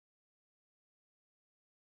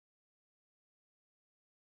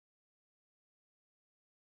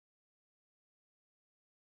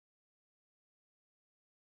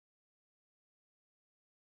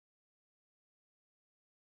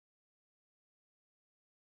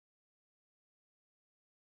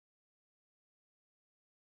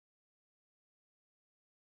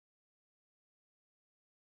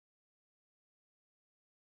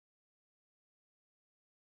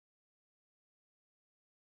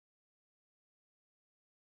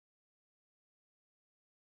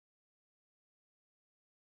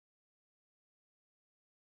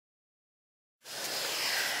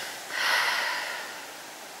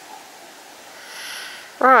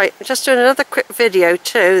Right, just doing another quick video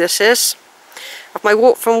too, this is, of my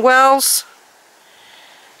walk from Wells,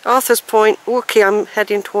 Arthur's Point, Wookey I'm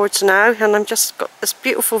heading towards now, and I've just got this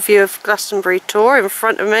beautiful view of Glastonbury Tor in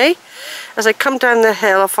front of me as I come down the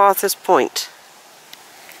hill of Arthur's Point.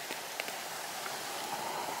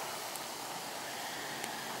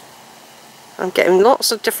 I'm getting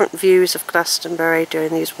lots of different views of Glastonbury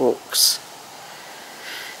doing these walks.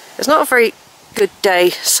 It's not a very good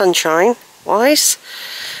day sunshine wise,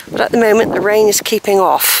 but at the moment the rain is keeping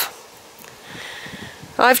off.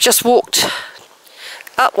 I've just walked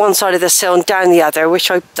up one side of this hill and down the other,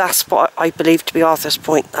 that's what I believe to be Arthur's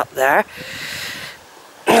Point up there.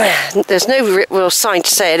 There's no real sign to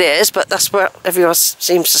say it is, but that's what everyone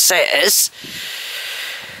seems to say it is.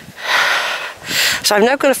 So I'm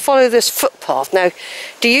now going to follow this footpath. Now,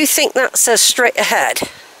 do you think that says straight ahead?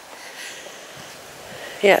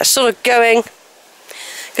 Yeah, it's sort of going,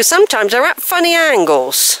 because sometimes they're at funny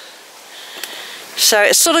angles. So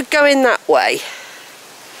it's sort of going that way.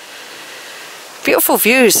 Beautiful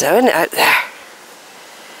views though, isn't it, out there?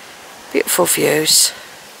 Beautiful views.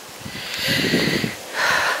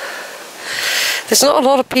 There's not a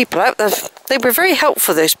lot of people out there. They were very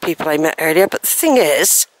helpful, those people I met earlier, but the thing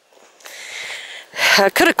is, I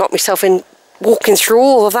could have got myself in walking through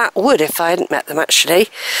all of that wood if I hadn't met them actually.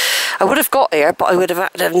 I would have got here, but I would have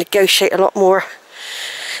had to negotiate a lot more.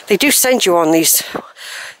 They do send you on these,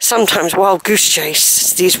 sometimes wild goose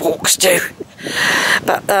chase, these walks do.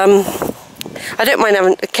 But I don't mind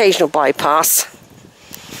having an occasional bypass.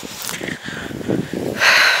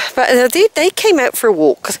 But they came out for a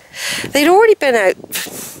walk. They'd already been out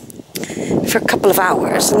for a couple of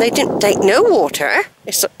hours and they didn't take no water.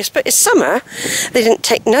 It's summer. They didn't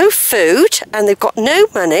take no food and they've got no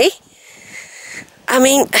money. I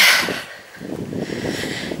mean,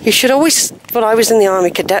 you should always, when I was in the Army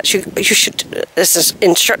Cadets, you should, as an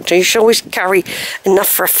instructor, you should always carry enough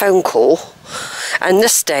for a phone call. And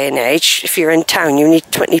this day and age, if you're in town, you need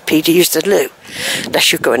 20p to use the loo,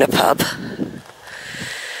 unless you go in a pub.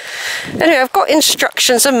 Anyway, I've got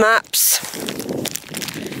instructions and maps.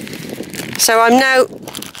 So I'm now,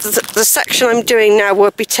 the section I'm doing now will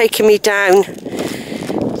be taking me down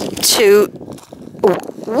to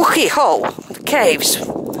Wookey Hole, the caves.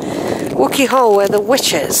 Wookey Hole where the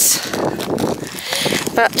witch is.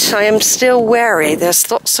 But I am still wary, there's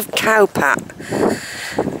lots of cowpat.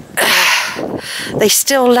 They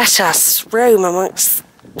still let us roam amongst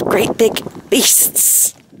great big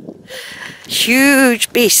beasts.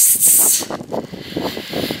 Huge beasts.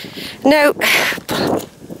 Now,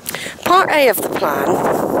 part A of the plan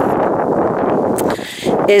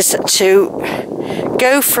is to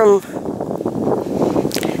go from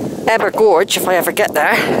Ebbor Gorge, if I ever get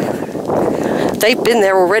there. They've been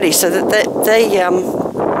there already, so that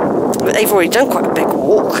they've already done quite a big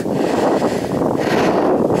walk.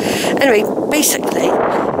 Anyway, basically,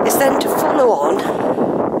 is then to follow on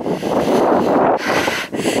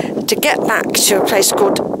to get back to a place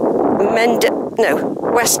called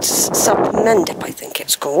West Sub Mendip, I think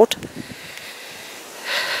it's called.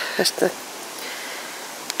 That's the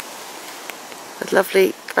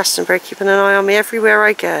lovely Glastonbury keeping an eye on me everywhere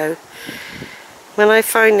I go. When I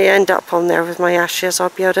finally end up on there with my ashes, I'll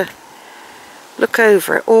be able to look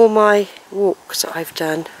over at all my walks that I've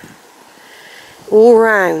done. All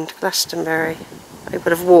round Glastonbury, I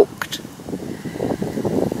would have walked.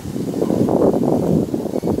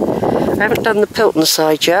 I haven't done the Pilton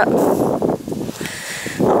side yet,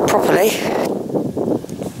 not properly.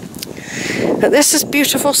 But this is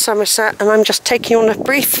beautiful Somerset, and I'm just taking on a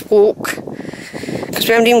brief walk because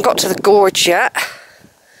we haven't even got to the gorge yet,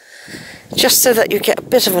 just so that you get a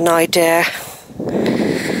bit of an idea.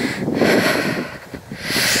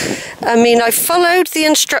 I mean, I followed the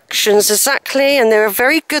instructions exactly, and they were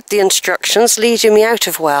very good, the instructions leading me out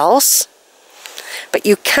of Wells. But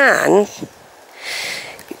you can,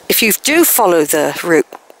 if you do follow the route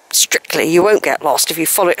strictly, you won't get lost if you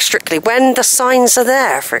follow it strictly when the signs are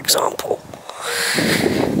there, for example.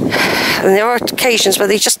 And there are occasions where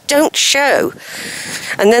they just don't show.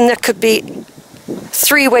 And then there could be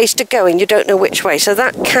 3 ways to go and you don't know which way, so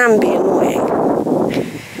that can be annoying.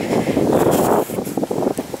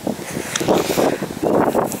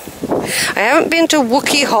 I haven't been to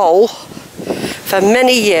Wookey Hole for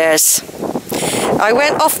many years. I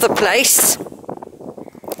went off the place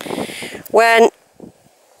when,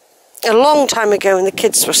 a long time ago when the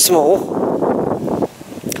kids were small.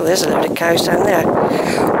 Oh, there's a load of cows down there.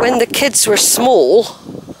 When the kids were small.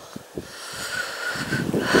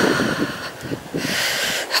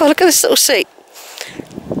 Oh, look at this little seat.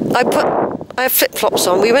 I have flip-flops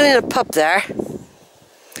on. We went in a pub there.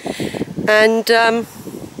 And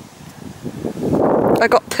I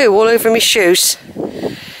got poo all over my shoes.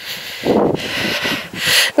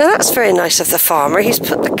 Now that's very nice of the farmer. He's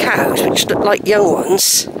put the cows, which look like young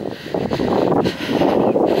ones.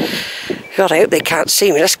 God, I hope they can't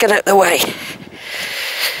see me. Let's get out of the way.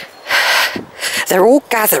 They're all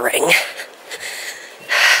gathering.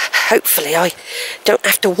 Hopefully I don't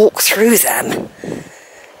have to walk through them.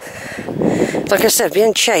 Like I said,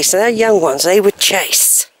 being chased, and they're young ones, they would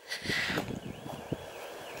chase.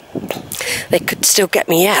 They could still get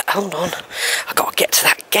me yet. Hold on. I've got to get to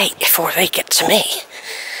that gate before they get to me.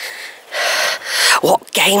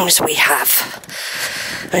 What games we have.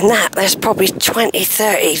 And that, there's probably 20,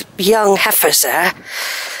 30 young heifers there.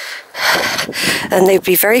 And they'd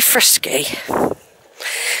be very frisky.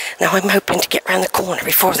 Now I'm hoping to get round the corner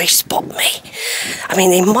before they spot me. I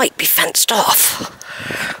mean, they might be fenced off.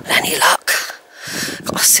 With any luck.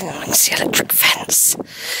 Got to see them against the electric fence.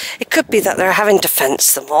 It could be that they're having to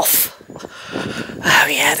fence them off. Oh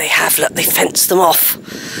yeah, they have. Look, they fenced them off.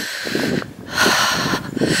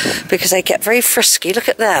 Because they get very frisky. Look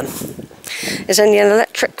at them. There's only an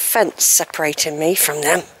electric fence separating me from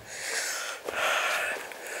them.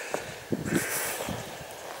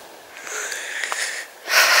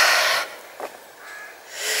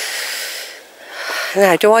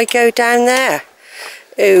 Now, do I go down there?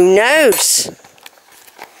 Who knows?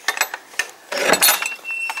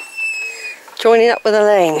 Joining up with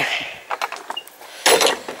Elaine.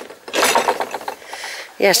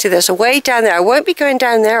 Yeah, see, there's a way down there. I won't be going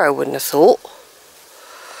down there, I wouldn't have thought.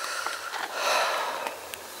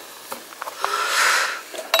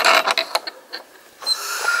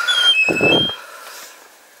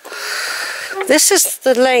 This is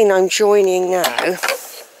the lane I'm joining now.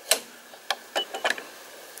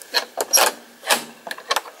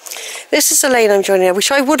 This is the lane I'm joining now,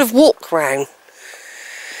 which I would have walked round.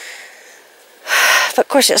 But of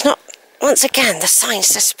course it's not. Once again, the signs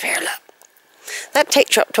disappear, look. That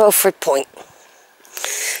takes you up to Alfred Point.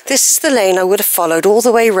 This is the lane I would have followed all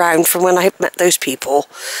the way round from when I met those people.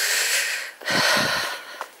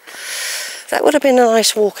 That would have been a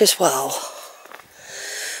nice walk as well.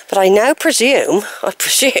 But I now presume, I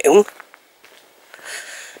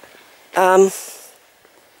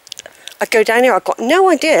go down here. I've got no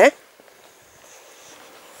idea.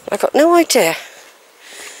 I've got no idea.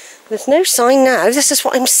 There's no sign now. This is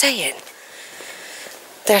what I'm saying.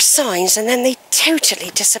 There's signs and then they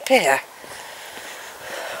totally disappear.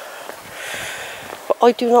 But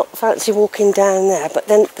I do not fancy walking down there. But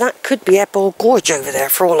then that could be Ebbor Gorge over there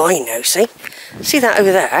for all I know, see? See that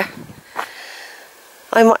over there?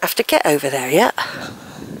 I might have to get over there yet.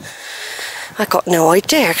 I got no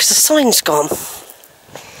idea because the sign's gone.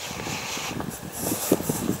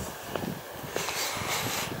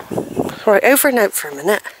 Right, over and out for a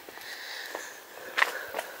minute.